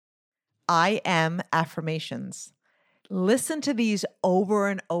I am affirmations. Listen to these over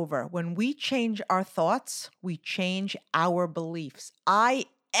and over. When we change our thoughts, we change our beliefs. I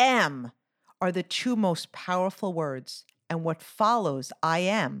am are the two most powerful words, and what follows I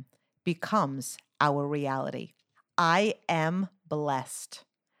am becomes our reality. I am blessed.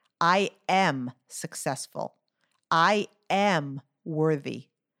 I am successful. I am worthy.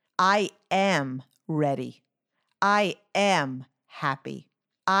 I am ready. I am happy.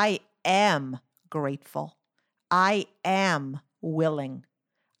 I am grateful. I am willing.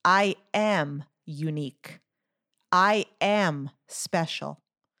 I am unique. I am special.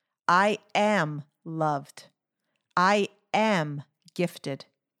 I am loved. I am gifted.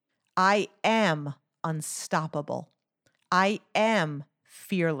 I am unstoppable. I am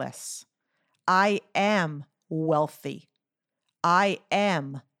fearless. I am wealthy. I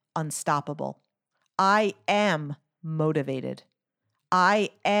am unstoppable. I am motivated. I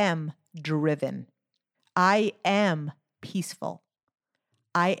am driven. I am peaceful.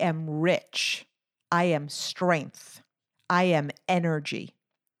 I am rich. I am strength. I am energy.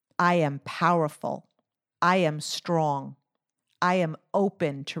 I am powerful. I am strong. I am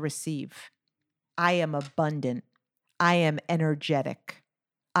open to receive. I am abundant. I am energetic.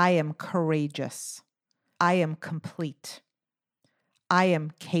 I am courageous. I am complete. I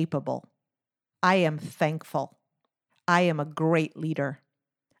am capable. I am thankful. I am a great leader.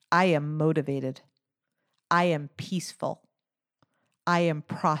 I am motivated. I am peaceful. I am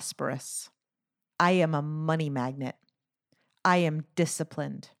prosperous. I am a money magnet. I am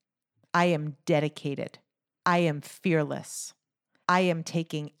disciplined. I am dedicated. I am fearless. I am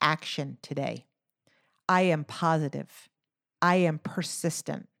taking action today. I am positive. I am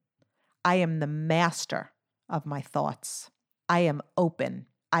persistent. I am the master of my thoughts. I am open.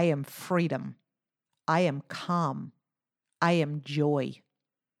 I am freedom. I am calm. I am joy.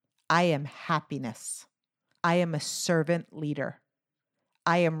 I am happiness. I am a servant leader.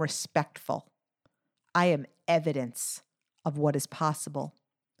 I am respectful. I am evidence of what is possible.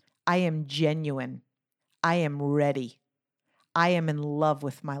 I am genuine. I am ready. I am in love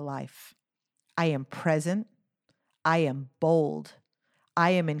with my life. I am present. I am bold.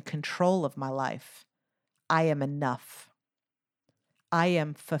 I am in control of my life. I am enough. I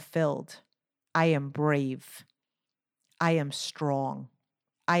am fulfilled. I am brave. I am strong.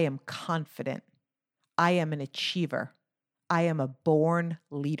 I am confident. I am an achiever. I am a born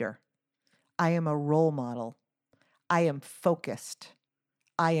leader. I am a role model. I am focused.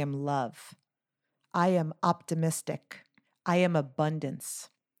 I am love. I am optimistic. I am abundance.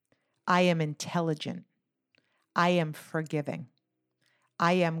 I am intelligent. I am forgiving.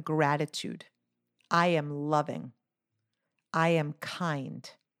 I am gratitude. I am loving. I am kind.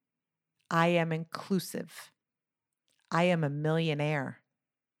 I am inclusive. I am a millionaire.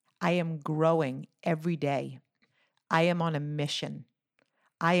 I am growing every day. I am on a mission.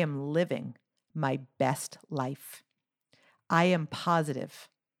 I am living my best life. I am positive.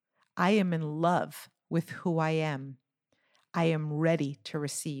 I am in love with who I am. I am ready to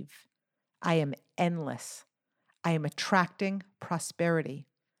receive. I am endless. I am attracting prosperity.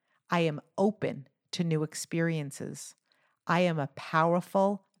 I am open to new experiences. I am a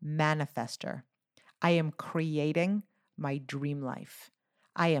powerful manifester. I am creating my dream life.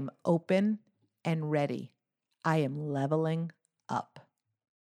 I am open and ready. I am leveling up.